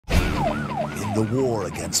in the war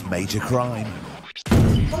against major crime.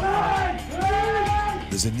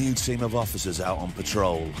 There's a new team of officers out on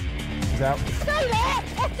patrol. He's out. Stay there!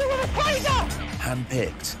 After with a taser!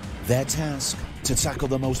 Handpicked, their task to tackle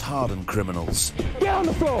the most hardened criminals. Get on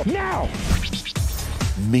the floor, now!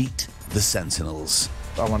 Meet the Sentinels.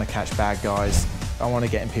 I want to catch bad guys. I want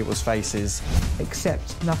to get in people's faces.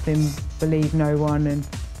 Accept nothing, believe no one, and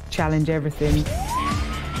challenge everything.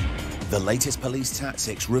 The latest police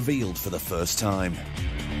tactics revealed for the first time.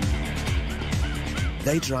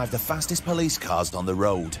 They drive the fastest police cars on the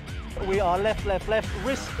road. We are left, left, left.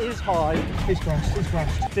 Risk is high. It's crashed, it's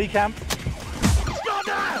crashed. Decamp.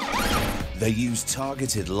 They use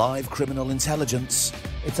targeted live criminal intelligence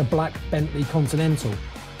It's a black Bentley Continental.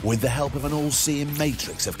 with the help of an all-seeing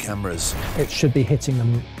matrix of cameras. It should be hitting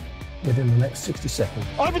them within the next 60 seconds.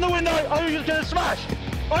 Open the window! Oh, you're going to smash!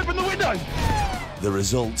 Open the window! The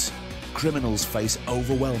result? Criminals face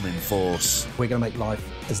overwhelming force. We're going to make life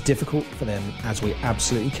as difficult for them as we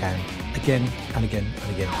absolutely can, again and again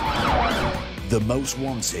and again. The most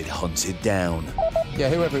wanted hunted down. Yeah,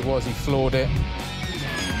 whoever it was, he floored it.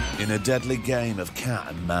 In a deadly game of cat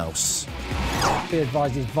and mouse. Be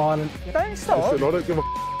advised he's violent. Don't stop.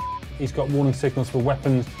 He's got warning signals for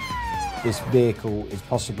weapons. This vehicle is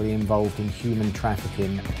possibly involved in human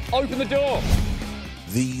trafficking. Open the door!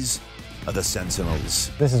 These are the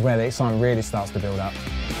Sentinels. This is where the excitement really starts to build up.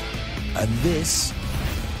 And this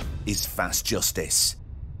is Fast Justice.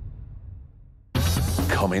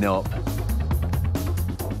 Coming up.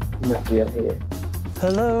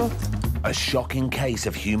 Hello? A shocking case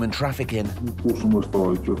of human trafficking.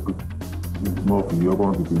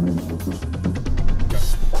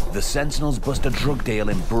 The Sentinels bust a drug deal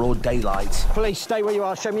in broad daylight. Police, stay where you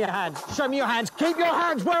are. Show me your hands. Show me your hands. Keep your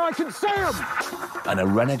hands where I can see them. And a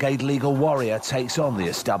renegade legal warrior takes on the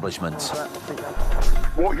establishment.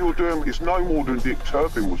 What you're doing is no more than Dick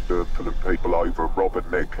Turpin was doing for the people over at robbing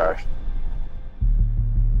their cash.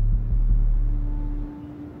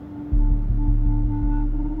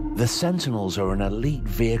 The Sentinels are an elite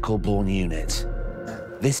vehicle-borne unit.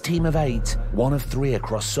 This team of 8, one of 3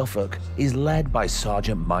 across Suffolk, is led by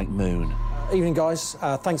Sergeant Mike Moon. Evening, guys.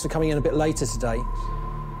 Thanks for coming in a bit later today.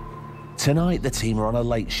 Tonight, the team are on a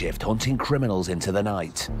late shift, hunting criminals into the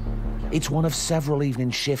night. It's one of several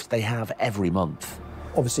evening shifts they have every month.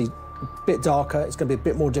 Obviously, a bit darker. It's going to be a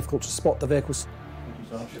bit more difficult to spot the vehicles.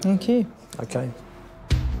 Thank you. OK.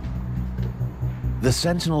 The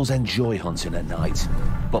Sentinels enjoy hunting at night,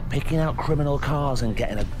 but picking out criminal cars and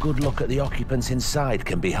getting a good look at the occupants inside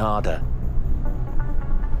can be harder.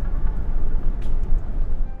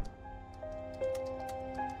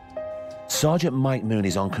 Sergeant Mike Moon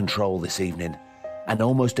is on control this evening and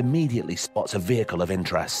almost immediately spots a vehicle of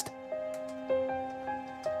interest.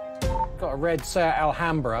 Got a red Seat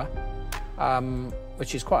Alhambra,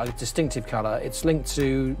 which is quite a distinctive colour. It's linked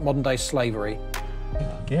to modern-day slavery.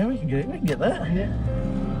 Yeah, we can get that. Yeah.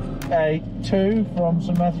 A2 from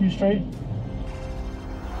St Matthew Street.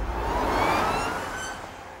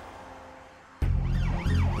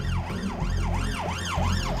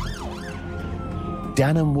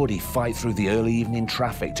 Dan and Woody fight through the early evening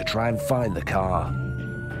traffic to try and find the car.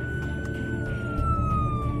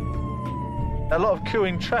 A lot of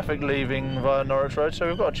queuing traffic leaving via Norwich Road, so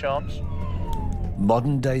we've got a chance.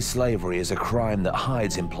 Modern-day slavery is a crime that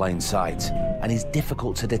hides in plain sight and is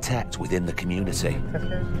difficult to detect within the community.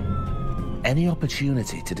 Any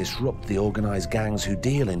opportunity to disrupt the organised gangs who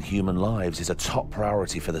deal in human lives is a top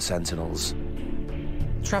priority for the Sentinels.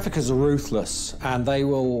 Traffickers are ruthless, and they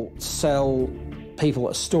will sell people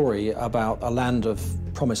a story about a land of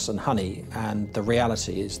promise and honey, and the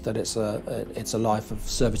reality is that it's a life of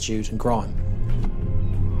servitude and crime.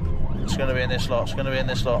 It's going to be in this lot, it's going to be in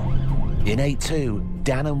this lot. In 8-2,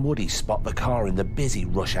 Dan and Woody spot the car in the busy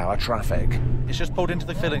rush hour traffic. It's just pulled into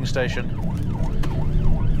the filling station.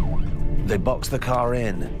 They box the car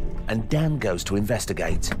in, and Dan goes to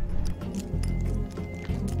investigate.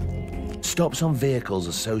 Stops on vehicles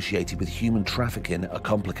associated with human trafficking are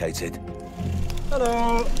complicated.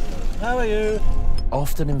 Hello, how are you?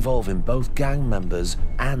 Often involving both gang members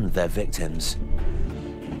and their victims.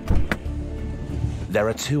 There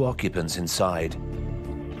are 2 occupants inside.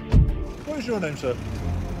 What is your name, sir?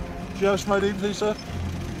 Do you have some ID, please, sir?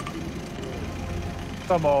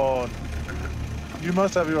 Come on. You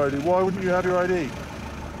must have your ID. Why wouldn't you have your ID?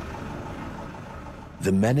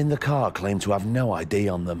 The men in the car claim to have no ID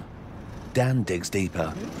on them. Dan digs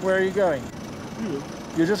deeper. Where are you going?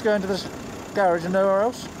 You're just going to this garage and nowhere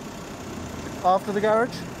else? After the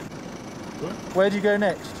garage? Where do you go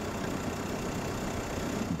next?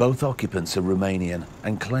 Both occupants are Romanian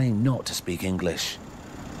and claim not to speak English.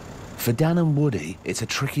 For Dan and Woody, it's a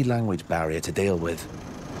tricky language barrier to deal with.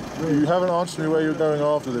 You haven't answered me where you're going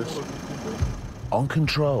after this. On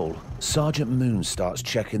control, Sergeant Moon starts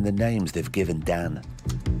checking the names they've given Dan.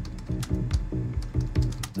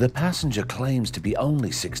 The passenger claims to be only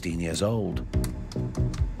 16 years old.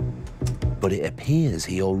 But it appears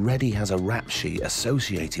he already has a rap sheet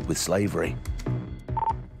associated with slavery.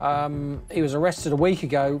 He was arrested a week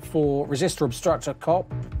ago for resist or obstruct a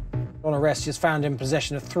cop. On arrest, he was found in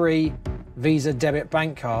possession of 3 Visa debit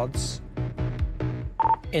bank cards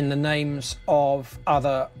in the names of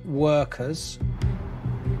other workers.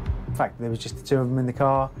 In fact, there was just the 2 of them in the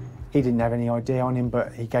car. He didn't have any ID on him,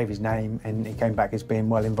 but he gave his name and he came back as being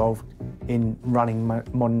well involved in running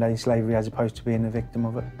modern-day slavery as opposed to being a victim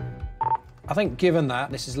of it. I think given that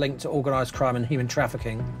this is linked to organised crime and human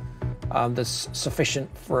trafficking, there's sufficient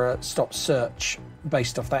for a stop search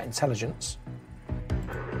based off that intelligence.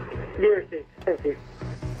 Yes, thank you.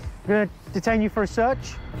 We're going to detain you for a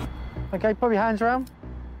search. OK, put your hands around.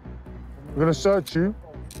 We're going to search you.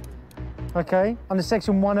 OK, under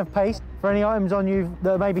Section 1 of PACE, for any items on you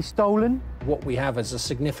that may be stolen. What we have is a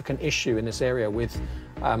significant issue in this area with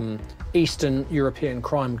Eastern European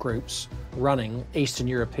crime groups running Eastern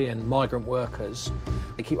European migrant workers.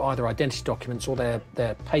 They keep either identity documents or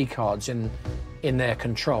their pay cards in their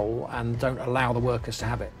control and don't allow the workers to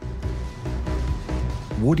have it.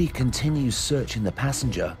 Woody continues searching the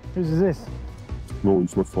passenger. Whose is this? No,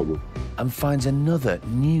 it's my father. And finds another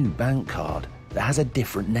new bank card that has a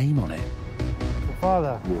different name on it. Your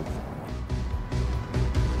father? Yes.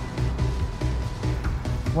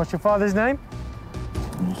 What's your father's name?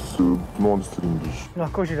 He's no understood English. No,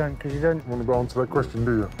 of course you don't, because you don't Want to answer that question,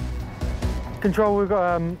 do you? Control, we've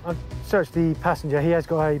got, I've searched the passenger. He has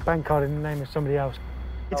got a bank card in the name of somebody else.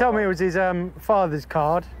 He told me it was his father's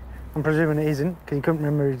card. I'm presuming it isn't, because he couldn't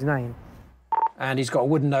remember his name. And he's got a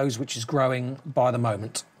wooden nose which is growing by the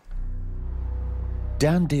moment.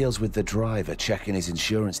 Dan deals with the driver checking his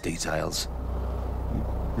insurance details.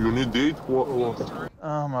 You need date? What?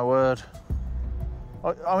 Oh, my word.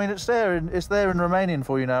 I mean, it's there in Romanian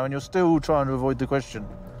for you now, and you're still trying to avoid the question.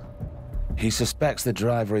 He suspects the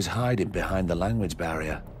driver is hiding behind the language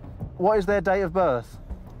barrier. What is their date of birth?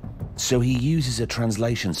 So he uses a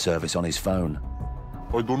translation service on his phone.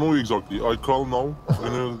 I don't know exactly. I call now.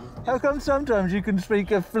 How come sometimes you can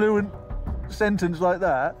speak a fluent sentence like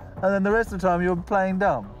that, and then the rest of the time you're playing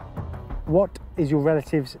dumb? What is your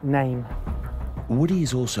relative's name? Woody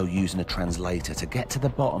is also using a translator to get to the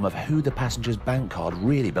bottom of who the passenger's bank card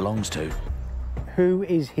really belongs to. Who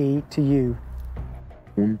is he to you?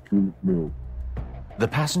 The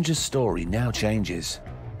passenger's story now changes.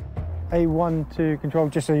 A1 to Control,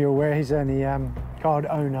 just so you're aware, his only card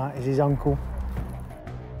owner is his uncle.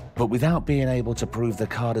 But without being able to prove the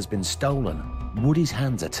card has been stolen, Woody's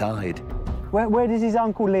hands are tied. Where does his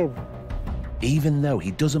uncle live? Even though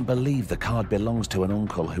he doesn't believe the card belongs to an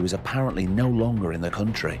uncle who is apparently no longer in the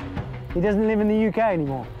country. He doesn't live in the UK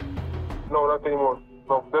anymore? No, not anymore.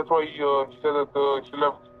 No, that's why he said that she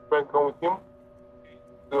left bank account with him.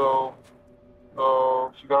 So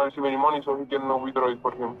she can't receive any money, so he can withdraw it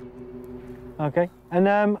for him. Okay.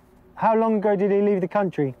 And how long ago did he leave the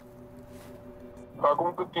country?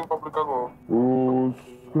 Acum cât timp a plecat, mă?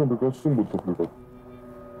 Când a plecat? Sâmbătă a plecat.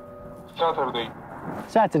 Saturday.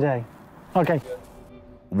 Saturday. Okay.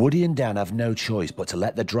 Woody and Dan have no choice but to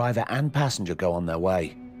let the driver and passenger go on their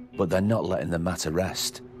way, but they're not letting the matter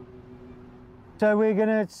rest. So we're going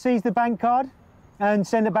to seize the bank card and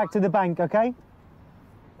send it back to the bank, okay?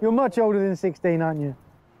 You're much older than 16, aren't you?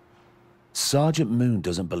 Sergeant Moon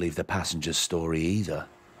doesn't believe the passenger's story either.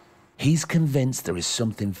 He's convinced there is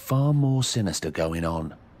something far more sinister going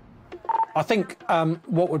on. I think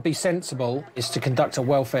what would be sensible is to conduct a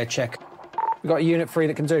welfare check. We've got a Unit 3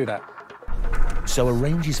 that can do that. So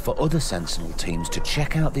arranges for other Sentinel teams to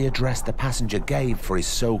check out the address the passenger gave for his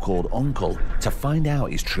so-called uncle to find out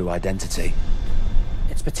his true identity.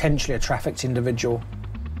 It's potentially a trafficked individual,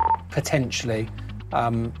 potentially,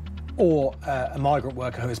 or a migrant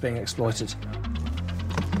worker who is being exploited.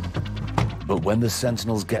 But when the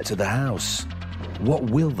Sentinels get to the house, what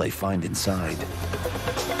will they find inside?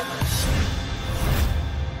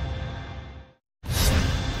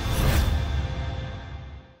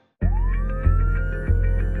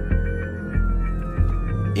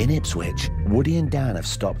 In Ipswich, Woody and Dan have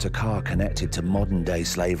stopped a car connected to modern-day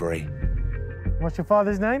slavery. What's your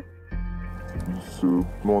father's name? He's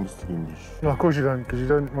no understood English. No, of course you don't, because you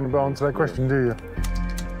don't want to answer that question, do you?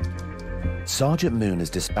 Sergeant Moon has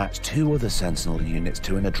dispatched 2 other Sentinel units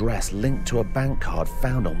to an address linked to a bank card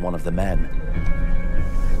found on one of the men.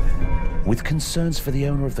 With concerns for the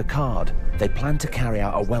owner of the card, they plan to carry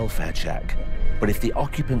out a welfare check. But if the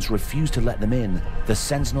occupants refuse to let them in, the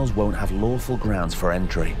Sentinels won't have lawful grounds for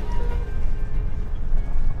entry.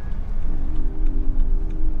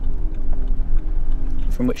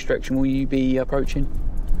 From which direction will you be approaching?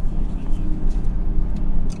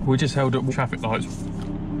 We just held up traffic lights.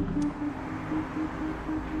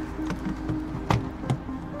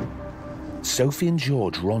 Sophie and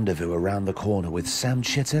George rendezvous around the corner with Sam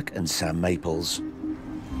Chittock and Sam Maples.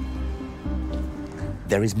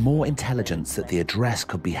 There is more intelligence that the address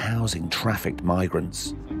could be housing trafficked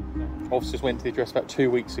migrants. Officers went to the address about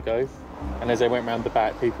 2 weeks ago, and as they went round the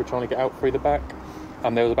back, people were trying to get out through the back.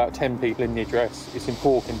 And there was about 10 people in the address. It's in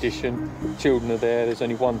poor condition. Children are there. There's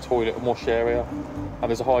only one toilet and wash area. And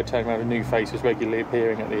there's a high turnaround of new faces regularly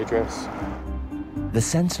appearing at the address. The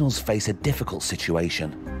Sentinels face a difficult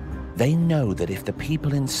situation. They know that if the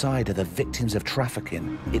people inside are the victims of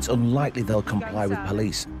trafficking, it's unlikely they'll comply with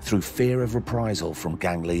police through fear of reprisal from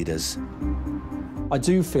gang leaders. I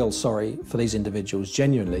do feel sorry for these individuals,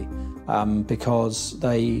 genuinely, because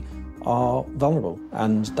they are vulnerable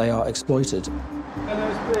and they are exploited.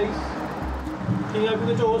 Hello, please. Can you open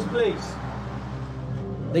the doors, please?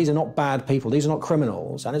 These are not bad people, these are not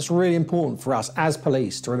criminals, and it's really important for us as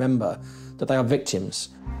police to remember that they are victims.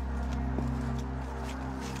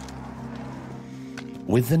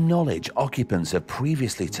 With the knowledge occupants have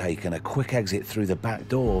previously taken a quick exit through the back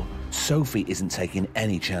door, Sophie isn't taking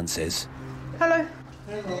any chances. Hello.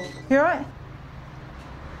 Hello. You all right?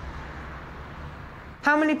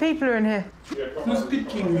 How many people are in here? I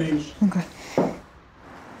speak English. Okay.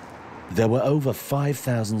 There were over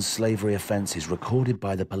 5,000 slavery offences recorded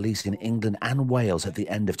by the police in England and Wales at the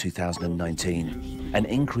end of 2019, an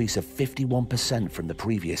increase of 51% from the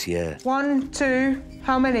previous year. 1, 2,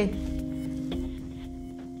 how many?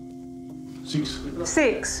 6.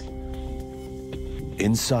 6.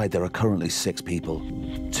 Inside there are currently 6 people,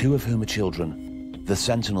 2 of whom are children. The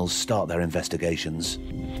Sentinels start their investigations.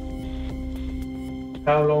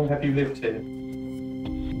 How long have you lived here?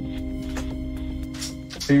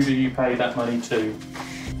 Who do you pay that money to?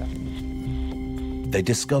 They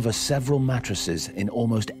discover several mattresses in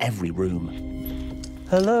almost every room.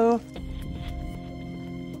 Hello?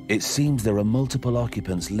 It seems there are multiple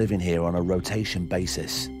occupants living here on a rotation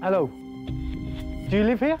basis. Hello. Do you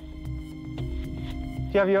live here?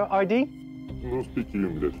 Do you have your ID? No speak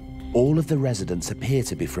English. All of the residents appear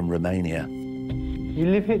to be from Romania. You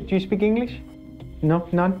live here? Do you speak English? No,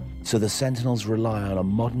 none? So the Sentinels rely on a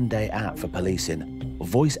modern-day app for policing,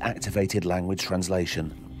 voice-activated language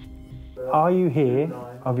translation. Are you here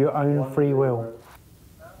of your own free will?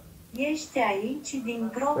 Ești aici din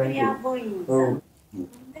propria voință.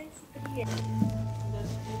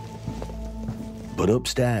 But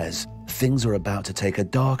upstairs, things are about to take a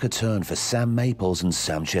darker turn for Sam Maples and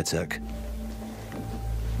Sam Chittock.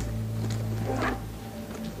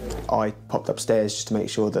 I popped upstairs just to make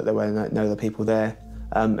sure that there were no other people there.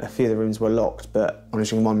 A few of the rooms were locked, but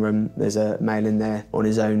honestly, in one room, there's a male in there on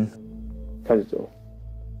his own. Close the door.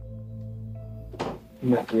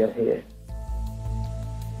 Mafia here.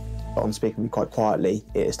 On speaking quite quietly,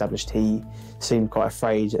 it established he seemed quite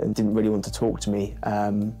afraid and didn't really want to talk to me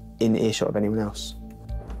in earshot of anyone else.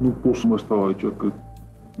 Nu pot să mă stau aici, că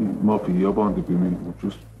mafia ia bani de pe mine,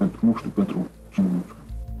 just pentru, nu știu pentru cine, nu știu.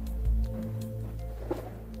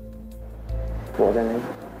 What are their names?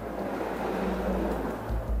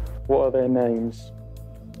 What are their names?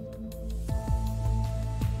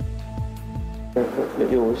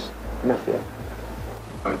 Yours, Mafia.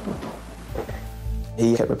 I don't know.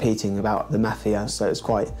 He kept repeating about the mafia, so it's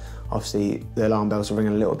quite, obviously, the alarm bells are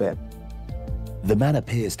ringing a little bit. The man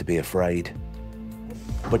appears to be afraid.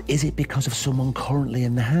 But is it because of someone currently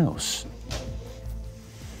in the house?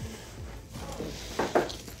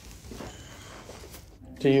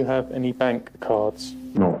 Do you have any bank cards?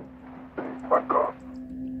 No. Bank card.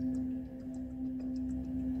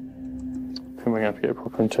 Can we have to get a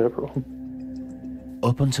proper interpreter?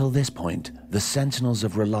 Up until this point, the Sentinels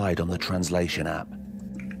have relied on the translation app.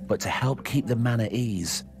 But to help keep the man at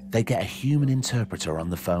ease, they get a human interpreter on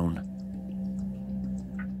the phone.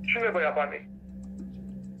 Cine vă ia banii?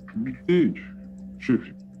 De aici,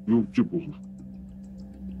 șefi. Eu ce pot să spun?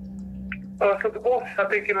 So the boss are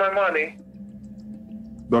taking my money.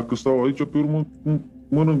 Dacă stau aici, pe urmă,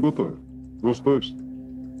 mănânc bătaie. Asta este.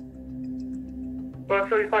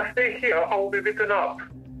 So if I stay here, I will be beaten up.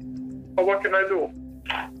 Or what can I do?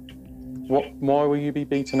 Why will you be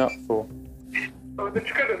beaten up for? De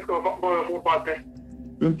ce credeți că vă bate?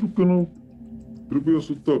 Pentru că nu trebuie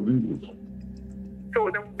să tac din gură. So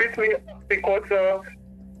they beat me because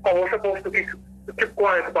I was supposed to keep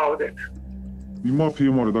quiet about it. E mafie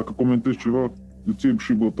mare, dacă comentezi ceva, îți iei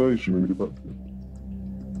și bătaie și mai departe.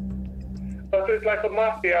 So it's like a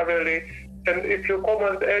mafia, really. And if you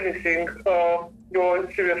comment anything, you're in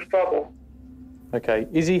serious trouble. Okay,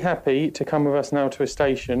 is he happy to come with us now to a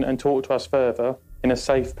station and talk to us further in a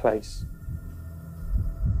safe place?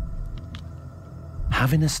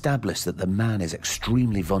 Having established that the man is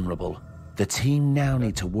extremely vulnerable, the team now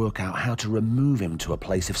need to work out how to remove him to a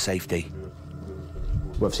place of safety.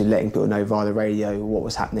 We're obviously letting people know via the radio what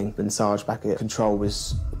was happening, and Sarge back at control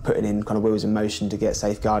was putting in kind of wheels in motion to get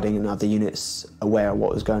safeguarding and other units aware of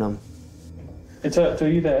what was going on. Interpreter, are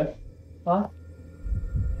you there? Huh?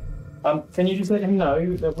 Can you just let him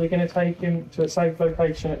know that we're going to take him to a safe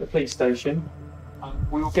location at the police station?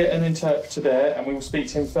 We will get an interpreter there and we will speak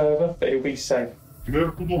to him further, but he'll be safe. Aici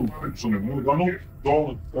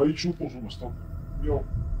nu pot să mă stau. Eu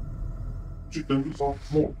ce te învii sau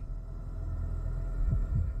mor.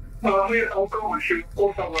 I'll go with you, of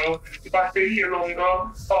course I will. If I stay here longer,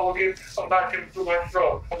 I will get a knife into my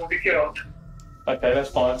throat. I will be killed. Okay, that's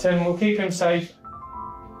fine. Tell him we'll keep him safe.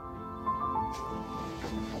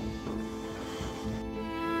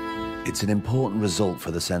 It's an important result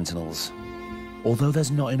for the Sentinels. Although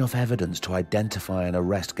there's not enough evidence to identify and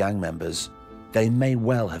arrest gang members, they may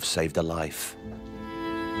well have saved a life.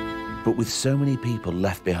 But with so many people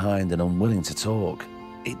left behind and unwilling to talk,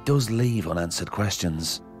 it does leave unanswered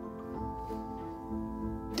questions.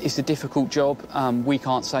 It's a difficult job. We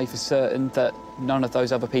can't say for certain that none of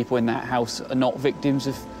those other people in that house are not victims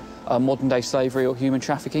of modern-day slavery or human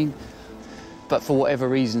trafficking. But for whatever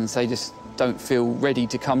reasons, they just don't feel ready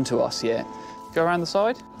to come to us yet. Go around the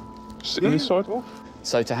side? This side?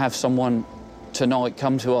 So to have someone tonight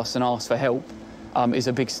come to us and ask for help is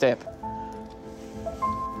a big step.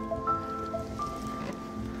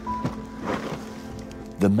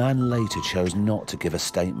 The man later chose not to give a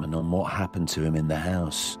statement on what happened to him in the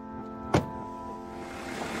house.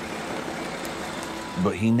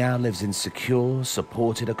 But he now lives in secure,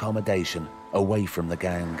 supported accommodation away from the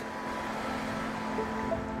gang.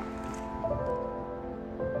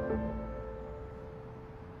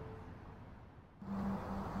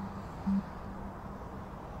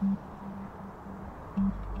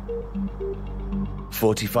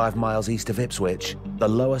 "45 miles east of Ipswich, the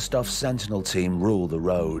Lowestoft Sentinel team rule the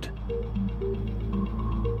road.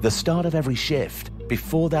 The start of every shift,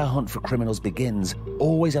 before their hunt for criminals begins,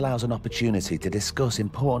 always allows an opportunity to discuss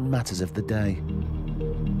important matters of the day.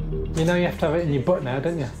 You know you have to have it in your butt now,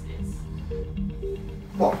 don't you?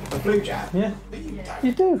 What, the flu jab? Yeah.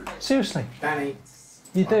 You do, seriously. Danny.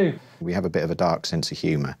 You do. We have a bit of a dark sense of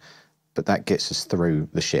humour, but that gets us through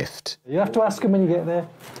the shift. You have to ask them when you get there.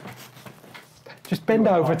 Just bend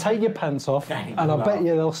over, take your pants off, and I bet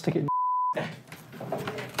you they'll stick it in.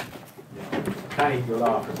 Danny, you're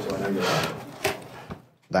laughing, so I know you're laughing.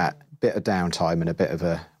 That bit of downtime and a bit of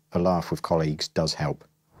a laugh with colleagues does help.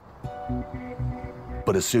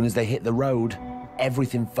 But as soon as they hit the road,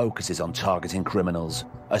 everything focuses on targeting criminals,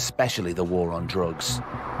 especially the war on drugs.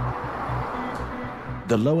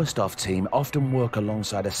 The Lowestoft team often work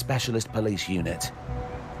alongside a specialist police unit.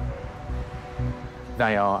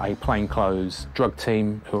 They are a plainclothes drug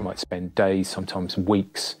team who might spend days, sometimes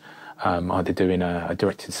weeks, either doing a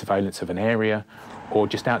directed surveillance of an area or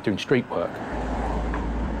just out doing street work.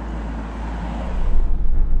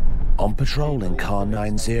 On patrol in car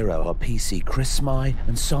 90 are PC Chris Smye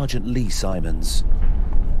and Sergeant Lee Simons.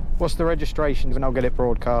 What's the registration, and I'll get it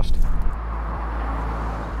broadcast.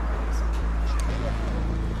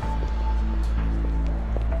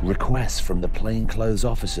 Requests from the plainclothes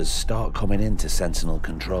officers start coming into Sentinel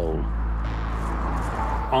control.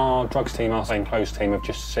 Our drugs team, our plainclothes team, have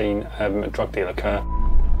just seen a drug deal occur.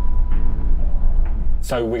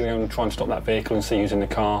 So we're going to try and stop that vehicle and see who's in the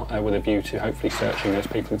car with a view to hopefully searching those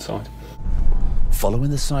people inside. Following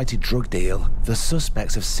the cited drug deal, the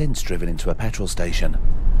suspects have since driven into a petrol station.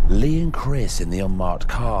 Lee and Chris in the unmarked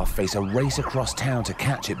car face a race across town to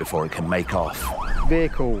catch it before it can make off.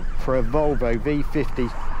 Vehicle for a Volvo V50.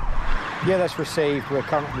 Yeah, that's received. We're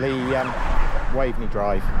currently Waveney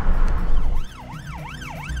Drive.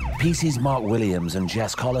 PC's Mark Williams and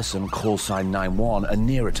Jess Collison, call sign 91, are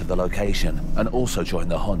nearer to the location and also join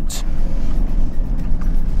the hunt.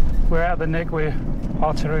 We're out of the neck, we're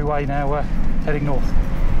Artillery Way now, we're heading north.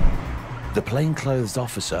 The plainclothes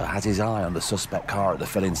officer has his eye on the suspect car at the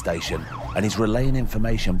filling station and is relaying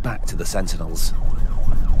information back to the Sentinels.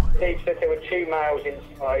 He said there were 2 males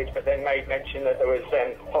inside, but then made mention that there was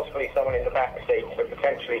possibly someone in the back seat, so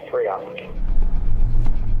potentially 3 others.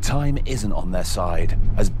 Time isn't on their side,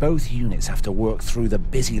 as both units have to work through the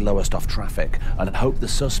busy Lowestoft traffic and hope the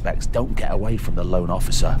suspects don't get away from the lone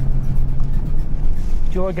officer.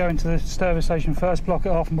 Do you want to go into the service station first, block it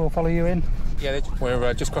off, and we'll follow you in? Yeah,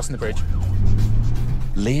 we're just crossing the bridge.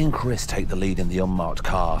 Lee and Chris take the lead in the unmarked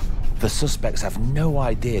car. The suspects have no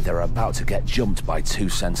idea they're about to get jumped by 2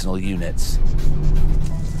 Sentinel units.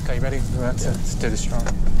 Okay, you ready? We're about to do this strong.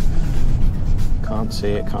 Can't see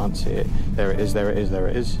it, can't see it. There it is, there it is, there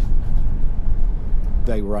it is.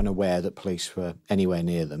 They were unaware that police were anywhere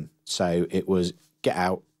near them, so it was get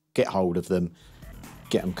out, get hold of them,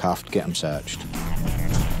 get them cuffed, get them searched.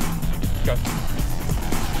 Go.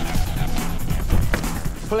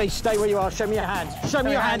 Police, stay where you are, show me your hands. Show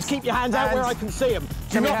me your hands, keep your hands out where I can see them.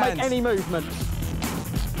 Do not make any movement.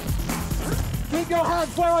 Keep your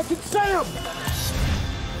hands where I can see them!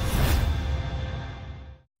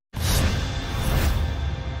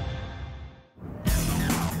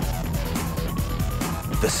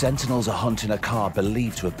 The Sentinels are hunting a car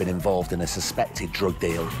believed to have been involved in a suspected drug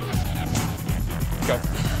deal. Go.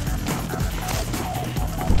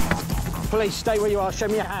 Police, stay where you are, show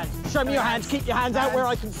me your hands. Show me your hands, keep your hands out where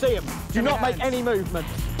I can see them. Do not make any movement.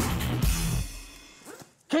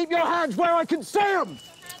 Keep your hands where I can see them!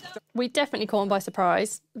 We definitely caught them by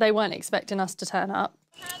surprise. They weren't expecting us to turn up.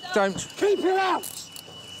 Don't. Keep your out!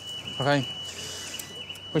 Okay.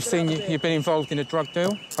 We've seen you've been involved in a drug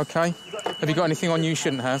deal, okay? Have you got anything on you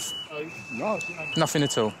shouldn't have? No. Nothing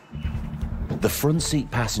at all. The front seat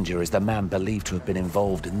passenger is the man believed to have been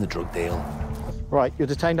involved in the drug deal. Right, you're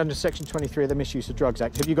detained under Section 23 of the Misuse of Drugs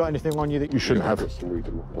Act. Have you got anything on you that you shouldn't have?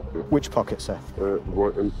 Which pocket, sir?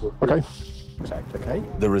 Okay. Exact, okay.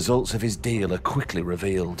 The results of his deal are quickly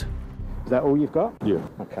revealed. Is that all you've got? Yeah.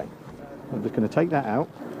 Okay. I'm just going to take that out,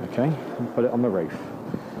 okay, and put it on the roof.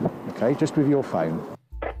 Okay, just with your phone.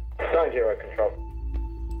 90 control.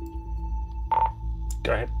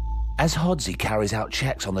 Go ahead. As Hodsey carries out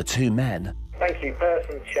checks on the 2 men, Thank you.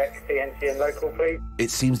 Person check, TNT and local, please. it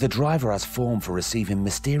seems the driver has form for receiving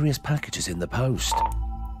mysterious packages in the post.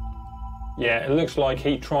 Yeah, it looks like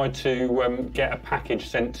he tried to get a package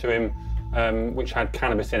sent to him which had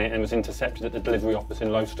cannabis in it and was intercepted at the delivery office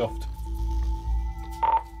in Lowestoft.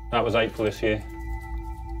 That was April this year.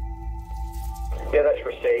 Yeah, that's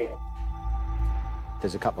received.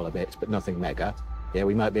 There's a couple of bits, but nothing mega. Yeah,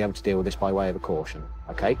 we might be able to deal with this by way of a caution,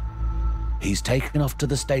 okay? He's taken off to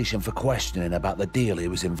the station for questioning about the deal he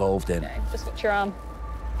was involved in, Just watch your arm.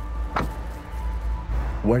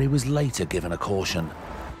 where he was later given a caution,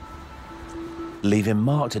 leaving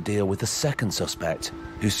Mark to deal with the second suspect,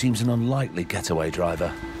 who seems an unlikely getaway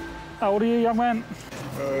driver. How old are you, young man?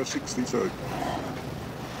 62.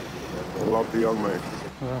 Lovely young man.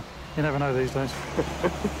 Well, you never know these days.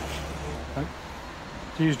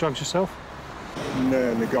 Do you use drugs yourself? Now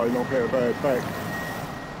and again, I'll get a bad back.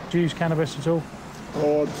 Do you use cannabis at all?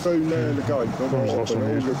 Oh, I do now and again. I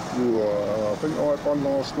think I had one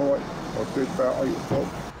last night. I did about 8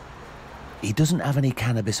 o'clock. He doesn't have any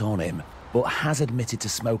cannabis on him, but has admitted to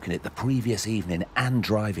smoking it the previous evening and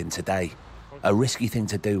driving today. A risky thing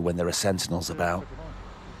to do when there are Sentinels about.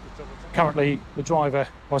 Currently, the driver,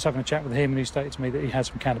 I was having a chat with him and he stated to me that he had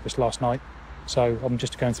some cannabis last night. So I'm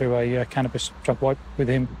just going through a cannabis drug wipe with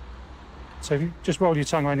him. So if you just roll your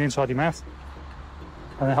tongue around the inside of your mouth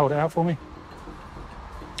and then hold it out for me.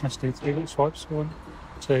 Let's do 3 little swipes. 1,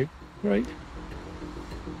 2, 3.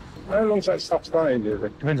 How long's that stuff staying, do you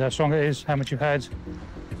think? Depends how strong it is, how much you've had.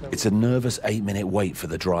 It's a nervous 8-minute wait for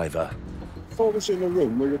the driver. If I was in a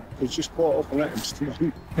room where it's just quite often happens to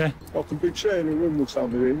me, yeah. I can be sharing a room with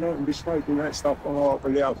somebody and I can be smoking that stuff on half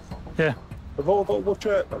of the other. Yeah. Have I got to watch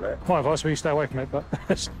out for that? My advice would be stay away from it, but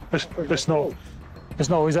it's not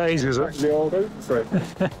always that easy, is it? The old threat.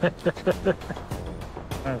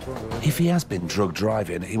 If he has been drug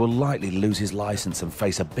driving, he will likely lose his licence and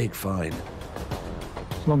face a big fine.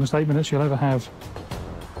 It's the longest 8 minutes you'll ever have.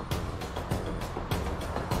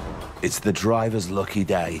 It's the driver's lucky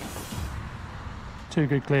day. 2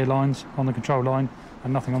 good clear lines on the control line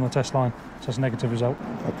and nothing on the test line, so it's a negative result.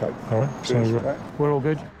 Okay. All right, so we're all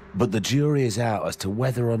good. But the jury is out as to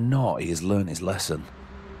whether or not he has learned his lesson.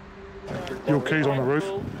 Your keys on the roof.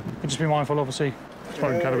 Just be mindful, obviously,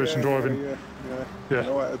 smoking cannabis and driving. Yeah.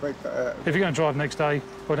 If you're going to drive next day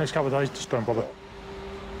or next couple of days, just don't bother.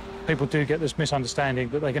 People do get this misunderstanding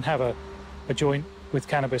that they can have a joint with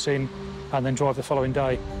cannabis in and then drive the following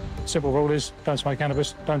day. Simple rule is, don't smoke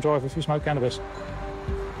cannabis, don't drive if you smoke cannabis.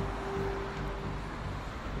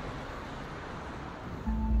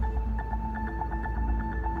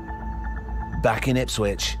 Back in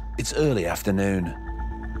Ipswich, it's early afternoon.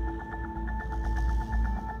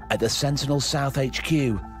 At the Sentinel South HQ,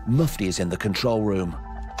 Mufti is in the control room.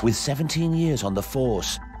 With 17 years on the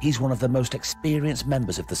force, he's one of the most experienced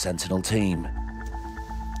members of the Sentinel team.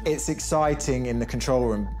 It's exciting in the control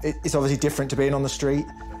room. It's obviously different to being on the street.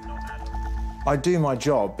 I do my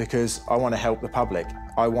job because I want to help the public.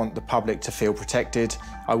 I want the public to feel protected.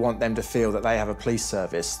 I want them to feel that they have a police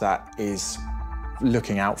service that is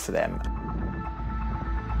looking out for them.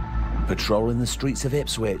 Patrolling the streets of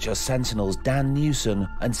Ipswich are Sentinels Dan Newson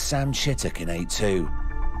and Sam Chittock in 8-2,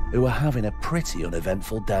 who are having a pretty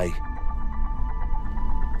uneventful day.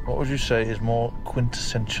 What would you say is more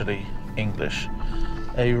quintessentially English?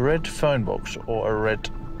 A red phone box or a red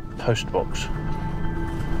post box?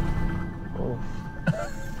 Oh.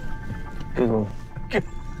 Good one.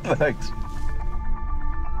 Thanks.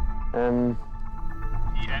 I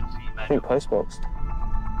think postbox.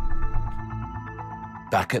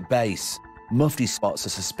 Back at base, Mufti spots a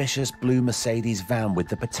suspicious blue Mercedes van with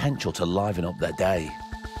the potential to liven up their day.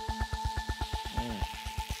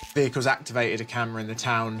 Vehicles activated a camera in the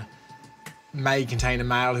town. May contain a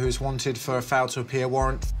male who is wanted for a fail to appear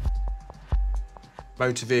warrant.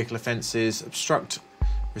 Motor vehicle offences, obstruct,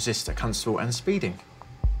 resist a constable and speeding.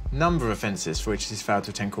 Number of offences for which he's failed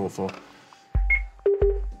to attend court for.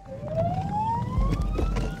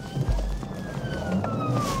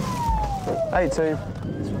 A2.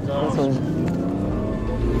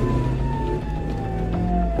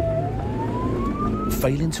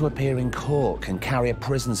 Failing to appear in court can carry a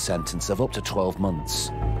prison sentence of up to 12 months.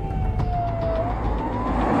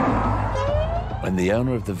 When the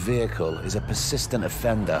owner of the vehicle is a persistent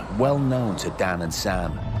offender, well known to Dan and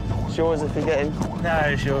Sam. It's yours if you get him. No,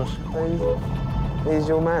 it's yours. He's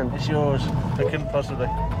your man. It's yours. I couldn't possibly.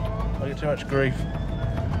 I get too much grief.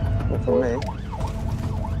 Not for me.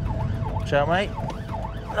 Ciao, mate.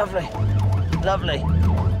 Lovely. Lovely.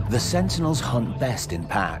 The Sentinels hunt best in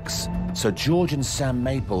packs, so George and Sam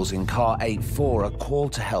Maples in car 8-4 are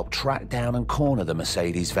called to help track down and corner the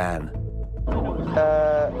Mercedes van.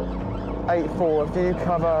 8-4, if you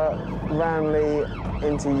cover Ramley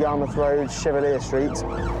into Yarmouth Road, Chevalier Street,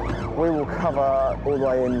 we will cover all the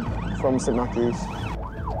way in from St Matthews.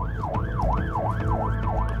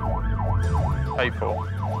 8-4.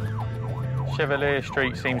 Chevalier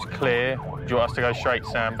Street seems clear. Do you want us to go straight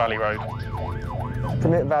Sam Valley Road?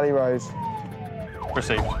 Commit Valley Road.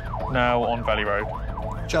 Received. Now on Valley Road.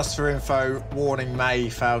 Just for info, warning May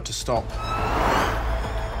failed to stop.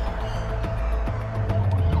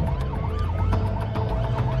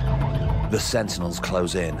 The Sentinels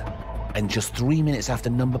close in, and just 3 minutes after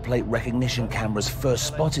number plate recognition cameras first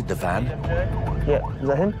spotted the van... Yeah, is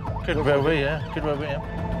that him? Could well be, yeah. Could well be him.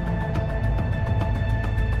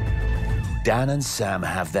 Dan and Sam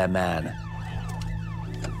have their man,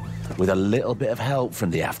 with a little bit of help from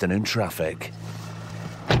the afternoon traffic.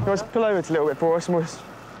 Guys, pull over a little bit for us and we'll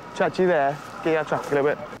chat to you there, get you out of traffic a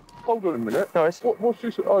little bit. Hold on a minute. What's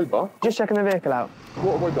this over? Just checking the vehicle out.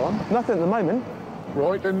 What have I done? Nothing at the moment.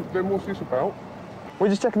 Right, then what's this about? We're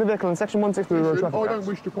just checking the vehicle on section 163 of the Listen, traffic. I don't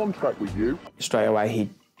wish to contract with you. Straight away, he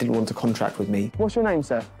didn't want to contract with me. What's your name,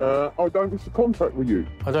 sir? I don't wish to contract with you.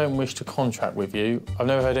 I don't wish to contract with you. I've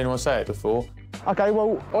never heard anyone say it before. OK,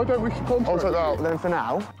 well... I don't wish to contract I'll take that out then for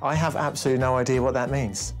now. I have absolutely no idea what that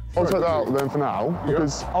means. I'll take that out then for now,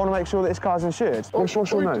 because... I want to make sure that this car's insured. What's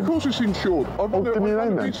your name? Of course it's insured. I've give me your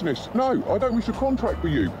name then. Business. No, I don't wish to contract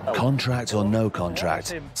with you. Contract or no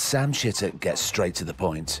contract, Sam Chittock gets straight to the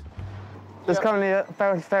point. There's currently a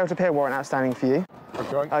fail to appear warrant outstanding for you.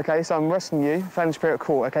 OK. OK, so I'm arresting you, failing to appear at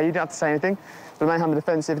court. OK, you don't have to say anything. Remain humble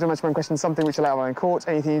defensive. Don't mention question something which will allow in court.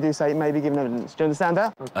 Anything you do say may be given evidence. Do you understand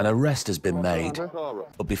that? An arrest has been made,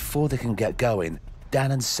 but before they can get going,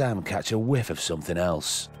 Dan and Sam catch a whiff of something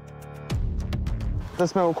else.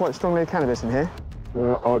 Does smell quite strongly of cannabis in here.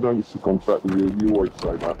 I don't wish to contract with you. You always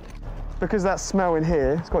say that. Because that smell in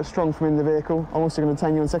here is quite strong from in the vehicle, I'm also going to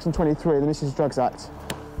detain you on section 23 of the Misuse of Drugs Act.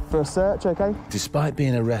 For a search, OK? Despite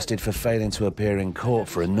being arrested for failing to appear in court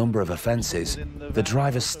for a number of offences, the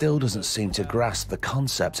driver still doesn't seem to grasp the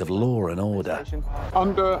concept of law and order.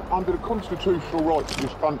 Under the constitutional rights of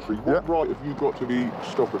this country, what right have you got to be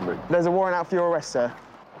stopping me? There's a warrant out for your arrest, sir.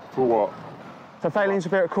 For what? For failing to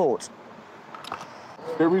appear at court.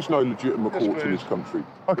 There is no legitimate courts in this country.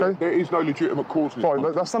 OK. There is no legitimate courts in this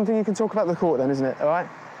country. That's something you can talk about the court then, isn't it? All right?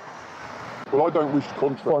 Well, I don't wish to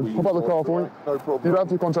contract with you. Pop up the car for me. No problem. You don't have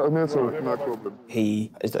to contact with me at all. No problem.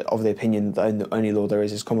 He is of the opinion that the only law there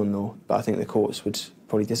is common law, but I think the courts would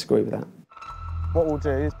probably disagree with that. What we'll do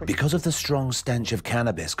is... Because of the strong stench of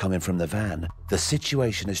cannabis coming from the van, the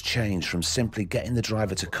situation has changed from simply getting the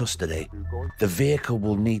driver to custody. The vehicle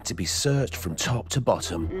will need to be searched from top to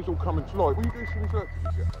bottom. It's all coming to light. Will you do some research?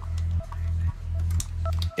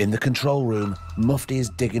 In the control room, Mufti is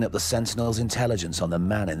digging up the Sentinel's intelligence on the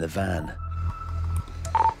man in the van.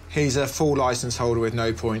 He's a full licence holder with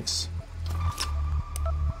no points.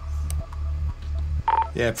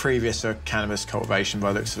 Yeah, previous for cannabis cultivation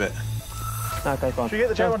by the looks of it. OK, fine. Should we get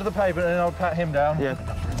the chap onto the pavement and then I'll pat him down? Yeah.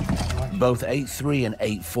 Both 8-3 and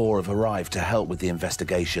 8-4 have arrived to help with the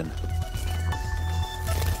investigation.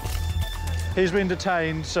 He's been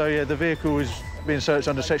detained, so yeah, the vehicle is being searched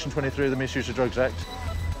under Section 23 of the Misuse of Drugs Act.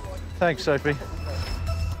 Thanks, Sophie.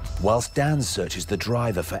 Whilst Dan searches the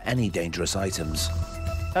driver for any dangerous items.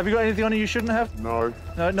 Have you got anything on you shouldn't have? No.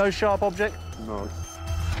 No sharp object? No.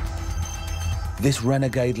 This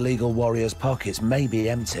renegade legal warrior's pockets may be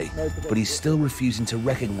empty, but he's still refusing to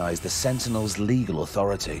recognise the Sentinel's legal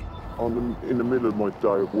authority. I'm in the middle of my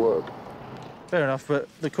day of work. Fair enough, but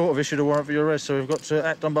the court have issued a warrant for your arrest, so we've got to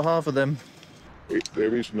act on behalf of them.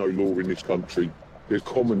 There is no law in this country. There's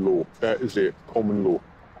common law. That is it, common law.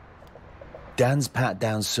 Dan's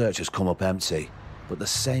pat-down search has come up empty, but the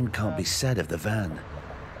same can't be said of the van.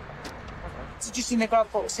 So just in the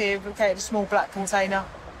glove box here, we've located a small black container.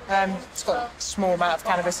 It's got a small amount of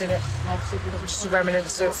cannabis in it, which is a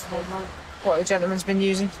remnants of what the gentleman's been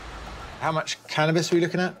using. How much cannabis are we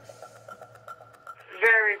looking at?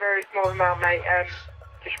 Very, very small amount, mate.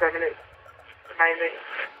 Just remnants, mainly.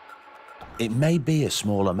 It may be a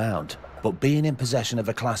small amount, but being in possession of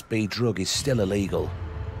a Class B drug is still illegal.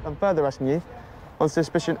 I'm further arresting you on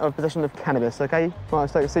suspicion of possession of cannabis, OK? Might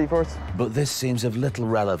take a seat for us. But this seems of little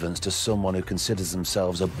relevance to someone who considers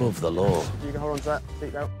themselves above the law. You can hold on to that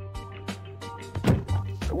seatbelt.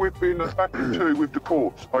 We've been back and two with the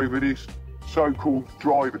courts over this so-called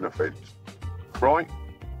driving offence, right?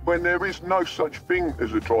 When there is no such thing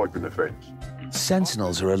as a driving offence.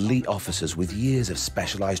 Sentinels are elite officers with years of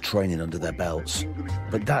specialised training under their belts.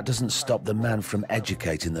 But that doesn't stop the man from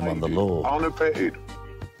educating them on the law. Unabetted.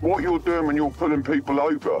 What you're doing when you're pulling people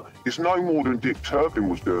over is no more than Dick Turpin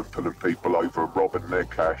was doing, pulling people over and robbing their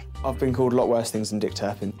cash. I've been called a lot worse things than Dick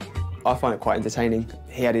Turpin. I find it quite entertaining.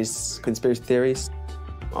 He had his conspiracy theories.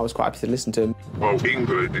 I was quite happy to listen to him. Well,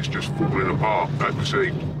 England is just falling apart at the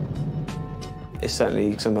seams. It's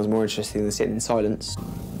certainly sometimes more interesting than sitting in silence.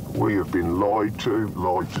 We have been lied to,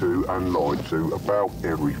 and lied to about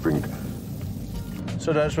everything.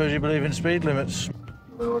 So don't suppose you believe in speed limits?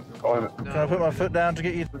 Can I put my foot down to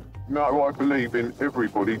get you? No, I believe in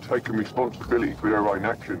everybody taking responsibility for their own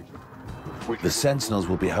actions. The Sentinels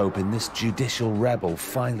will be hoping this judicial rebel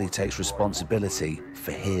finally takes responsibility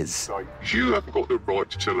for his. You haven't got the right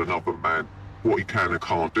to tell another man what he can and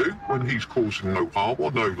can't do when he's causing no harm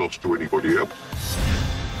or no loss to anybody else.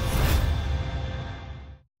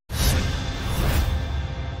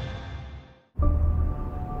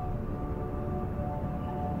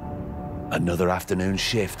 Another afternoon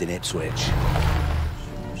shift in Ipswich.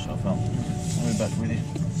 I'll be back with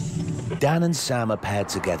you. Dan and Sam are paired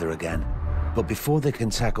together again, but before they can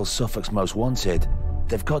tackle Suffolk's most wanted,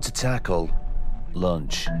 they've got to tackle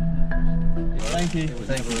lunch. Thank you.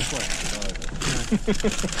 Thank you.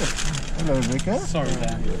 Hello, Vicar. Sorry,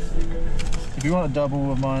 Dan. If you want a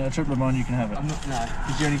double of mine, a triple of mine, you can have it. No,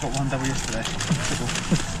 because you only got one double yesterday.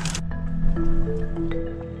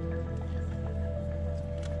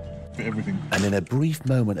 Everything. And in a brief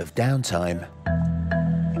moment of downtime,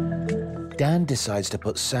 Dan decides to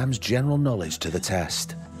put Sam's general knowledge to the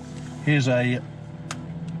test. Here's a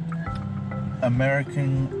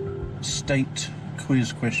American state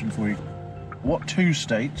quiz question for you. What two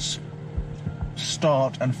states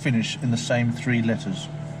start and finish in the same three letters?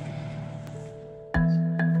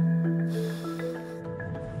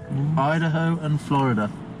 Idaho and Florida.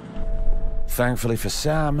 Thankfully for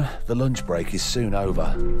Sam, the lunch break is soon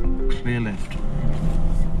over. Clear left.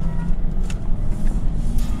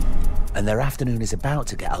 And their afternoon is about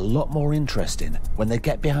to get a lot more interesting when they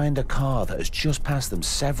get behind a car that has just passed them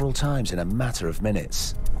several times in a matter of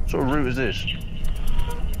minutes. What sort of route is this?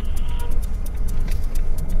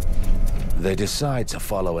 They decide to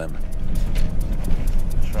follow him.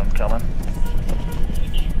 That's where I'm coming.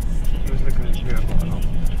 He was looking at you quite a lot.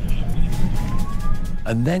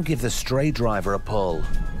 And then give the stray driver a pull.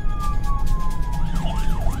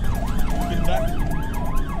 Back.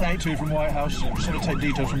 8-2 from White House. Just want to take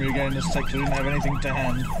details from you again. Let's take, 'cause I didn't have anything to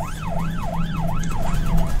hand.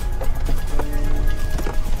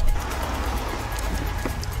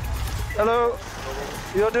 Hello.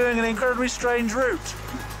 You're doing an incredibly strange route.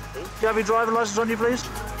 Do you have your driving licence on you, please?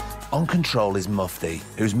 On control is Mufti,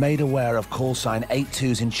 who's made aware of call sign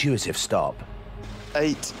 8-2's intuitive stop.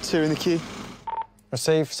 8-2 in the queue.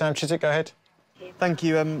 Receive. Sam Chiswick, go ahead. Thank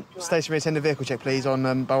you. Stationary attendant vehicle check, please,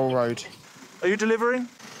 on Barrel Road. Are you delivering?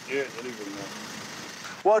 Yeah, delivering now.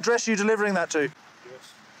 What address are you delivering that to?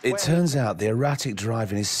 It turns out the erratic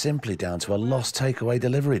driving is simply down to a lost takeaway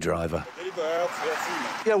delivery driver.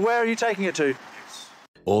 Yeah, where are you taking it to?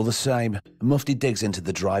 All the same, Mufti digs into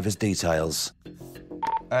the driver's details.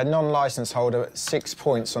 A non-licence holder, 6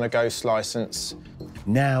 points on a ghost licence.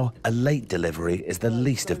 Now, a late delivery is the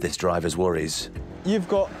least of this driver's worries. You've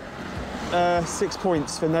got 6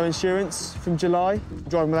 points for no insurance from July,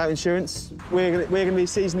 driving without insurance. We're going to be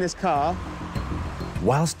seizing this car.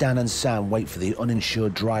 Whilst Dan and Sam wait for the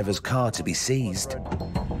uninsured driver's car to be seized,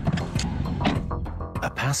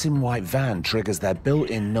 a passing white van triggers their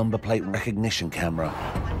built-in number plate recognition camera.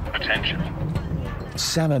 Attention.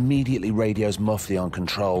 Sam immediately radios Mufti on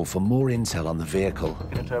control for more intel on the vehicle.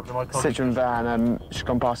 Citroen van, just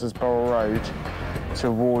gone past us Borough Road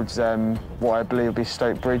towards what I believe will be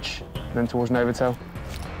Stoke Bridge, then towards Novotel.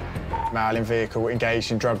 Mailing vehicle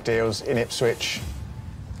engaged in drug deals in Ipswich.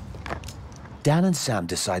 Dan and Sam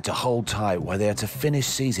decide to hold tight while they are to finish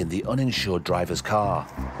seizing the uninsured driver's car.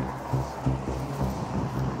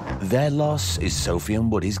 Their loss is Sophie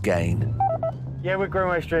and Woody's gain. Yeah, we're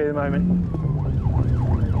Greenway Street at the moment.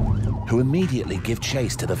 Who immediately give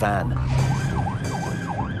chase to the van.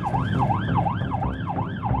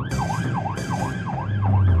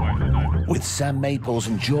 With Sam Maples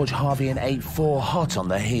and George Harvey in 8-4 hot on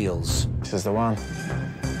their heels. This is the one.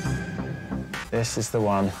 This is the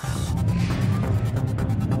one.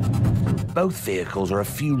 Both vehicles are a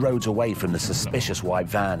few roads away from the suspicious white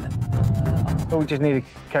van. Oh, we just need to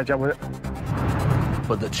catch up with it.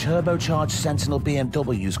 But the turbocharged Sentinel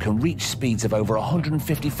BMWs can reach speeds of over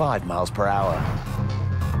 155 miles per hour.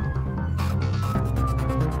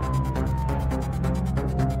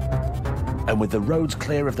 And with the roads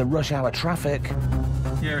clear of the rush hour traffic...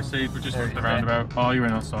 Yeah, received. We're just at the roundabout. Oh, you're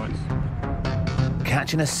in our sights.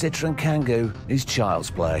 Catching a Citroen Kangoo is child's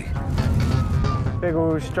play.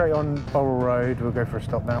 Vehicle straight on Borough Road. We'll go for a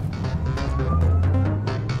stop now.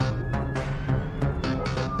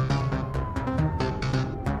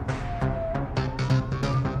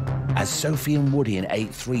 As Sophie and Woody in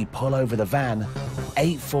 8-3 pull over the van,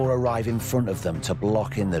 8-4 arrive in front of them to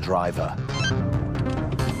block in the driver.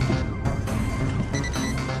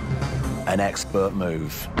 An expert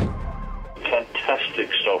move. Fantastic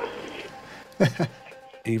stop.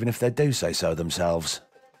 Even if they do say so themselves.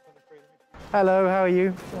 Hello, how are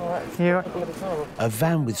you? All right. You? A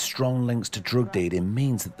van with strong links to drug dealing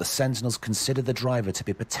means that the Sentinels consider the driver to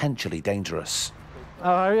be potentially dangerous.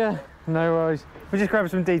 Oh, yeah? No worries. We'll just grab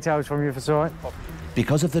some details from you if it's all right.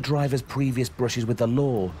 Because of the driver's previous brushes with the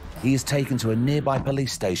law, he is taken to a nearby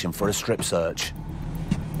police station for a strip search.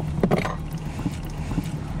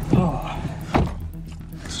 Oh.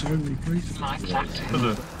 Slowly, please.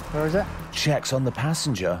 Where is it? Checks on the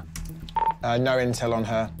passenger. No intel on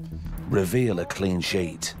her. Reveal a clean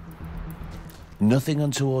sheet. Nothing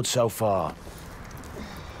untoward so far.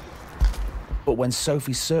 But when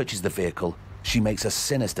Sophie searches the vehicle, she makes a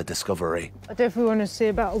sinister discovery. I definitely want to see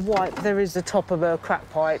about a wipe. There is the top of a crack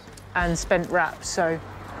pipe and spent wraps, so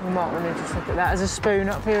we might want to just look at that. As a spoon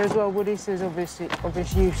up here as well, Woody, so there's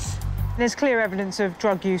obvious use. There's clear evidence of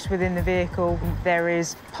drug use within the vehicle. There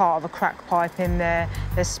is part of a crack pipe in there.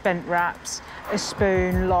 There's spent wraps, a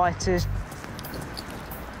spoon, lighters.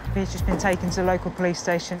 He's just been taken to the local police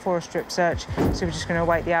station for a strip search, so we're just going to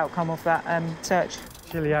await the outcome of that search.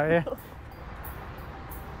 Chilly out here.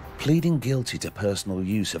 Pleading guilty to personal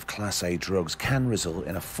use of Class A drugs can result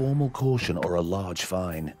in a formal caution or a large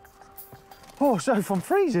fine. Oh, Soph, I'm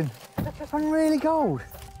freezing. I'm really cold.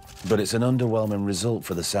 But it's an underwhelming result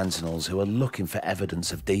for the Sentinels, who are looking for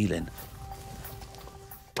evidence of dealing.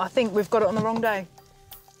 I think we've got it on the wrong day.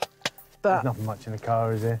 But there's nothing much in the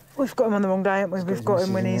car, is there? We've got him on the wrong day, haven't we? We've got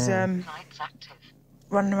him when he's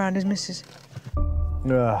running around his missus.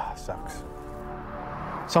 Ugh, sucks.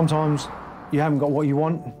 Sometimes you haven't got what you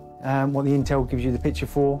want, what the intel gives you the picture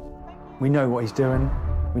for. We know what he's doing.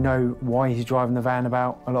 We know why he's driving the van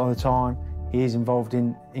about a lot of the time. He is involved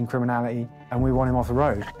in criminality, and we want him off the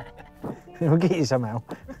road. We'll get you somehow.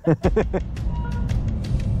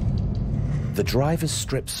 The driver's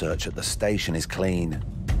strip search at the station is clean,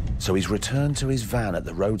 so he's returned to his van at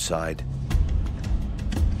the roadside.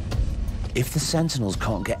 If the Sentinels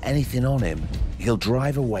can't get anything on him, he'll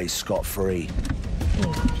drive away scot-free.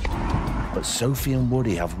 But Sophie and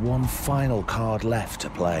Woody have one final card left to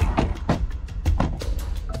play.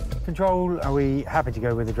 Control, are we happy to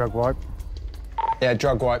go with the drug wipe? Yeah,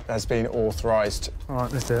 drug wipe has been authorised. All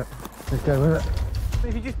right, let's do it. Let's go with it.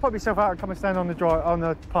 If you just pop yourself out and come and stand on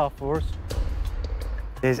the path for us.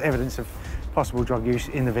 There's evidence of possible drug use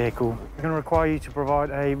in the vehicle. We're going to require you to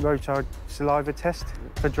provide a roadside saliva test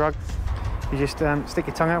for drugs. You just stick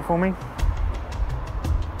your tongue out for me.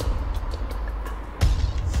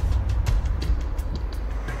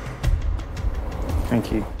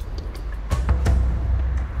 Thank you.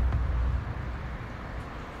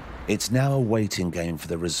 It's now a waiting game for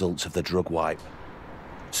the results of the drug wipe.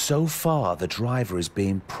 So far, the driver is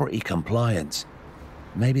being pretty compliant.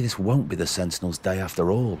 Maybe this won't be the Sentinel's day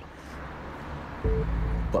after all.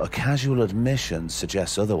 But a casual admission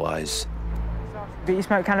suggests otherwise. But you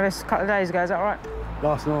smoked cannabis a couple of days ago, is that right?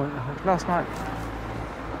 Last night. Last night.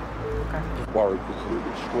 Okay. Worried because it's a little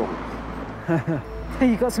bit strong.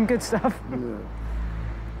 You got some good stuff. Yeah.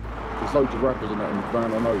 There's loads of rappers in that in the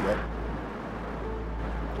van, I know that.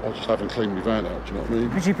 I just haven't cleaned my van out, do you know what I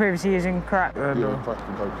mean? Was you previously using crack? Yeah, crack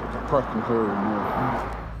and cocaine. Crack and heroin,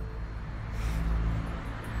 yeah.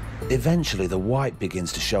 Eventually, the wipe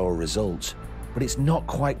begins to show a result, but it's not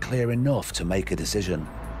quite clear enough to make a decision.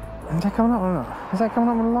 Is that coming up or not? Is that coming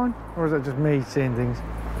up on the line? Or is that just me seeing things?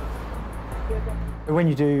 When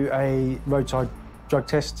you do a roadside drug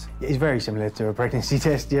test, it's very similar to a pregnancy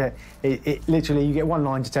test, yeah. It literally, you get one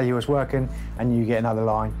line to tell you it's working, and you get another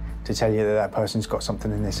line to tell you that that person's got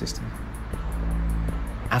something in their system.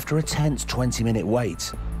 After a tense 20-minute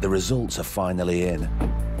wait, the results are finally in.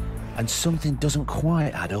 And something doesn't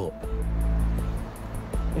quite add up.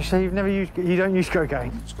 You say you've never used, you don't use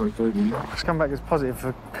cocaine? It's cocaine. It's come back as positive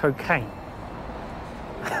for cocaine.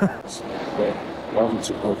 Well, I haven't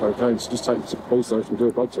took no cocaine, so just take it to the police station and do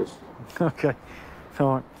a blood test. Okay,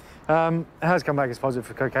 all right. It has come back as positive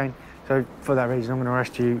for cocaine, so for that reason, I'm going to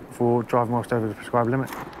arrest you for driving whilst over the prescribed limit.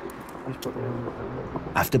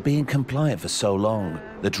 After being compliant for so long,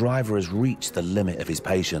 the driver has reached the limit of his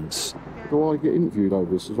patience. Do I get interviewed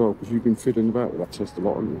over this as well? Because you've been fiddling about with that test a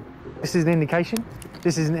lot, haven't you? This is an indication.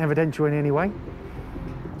 This isn't evidential in any way.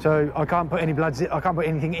 So I can't put any I can't put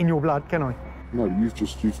anything in your blood, can I? No, you've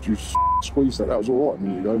squeezed that. That was all right a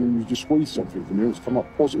minute ago, and then you just squeezed something from you. It's come up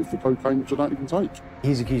positive for cocaine, which I don't even take.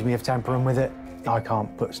 He's accused me of tampering with it. I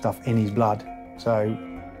can't put stuff in his blood, so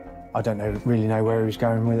I don't really know where he was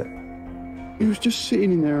going with it. He was just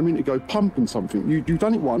sitting in there a minute ago pumping something. You've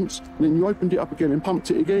done it once, and then you opened it up again and pumped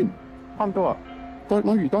it again. Pumped what? Don't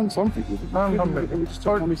know, you've done something with it. Let me just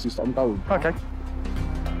tell my missus that I'm going. Okay.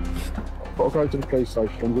 I've got to go to the police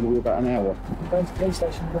station. I'm going to be about an hour. Going to the police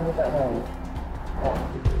station, going to be about an hour.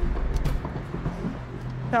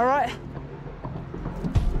 All right.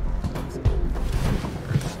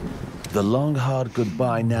 The long, hard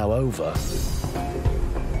goodbye now over.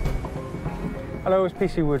 Hello, it's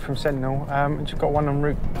PC Wood from Sentinel. Just got one en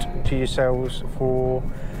route to yourselves for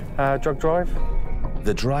drug drive.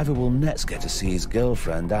 The driver will next get to see his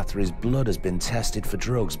girlfriend after his blood has been tested for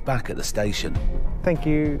drugs back at the station. Thank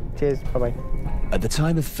you. Cheers. Bye-bye. At the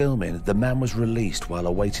time of filming, the man was released while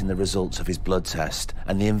awaiting the results of his blood test,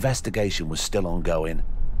 and the investigation was still ongoing.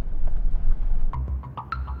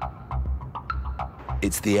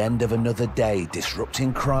 It's the end of another day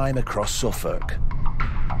disrupting crime across Suffolk.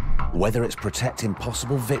 Whether it's protecting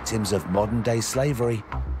possible victims of modern-day slavery,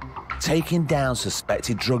 taking down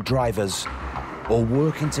suspected drug drivers, or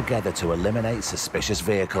working together to eliminate suspicious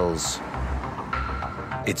vehicles.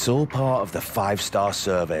 It's all part of the 5-star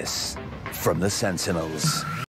service from the Sentinels.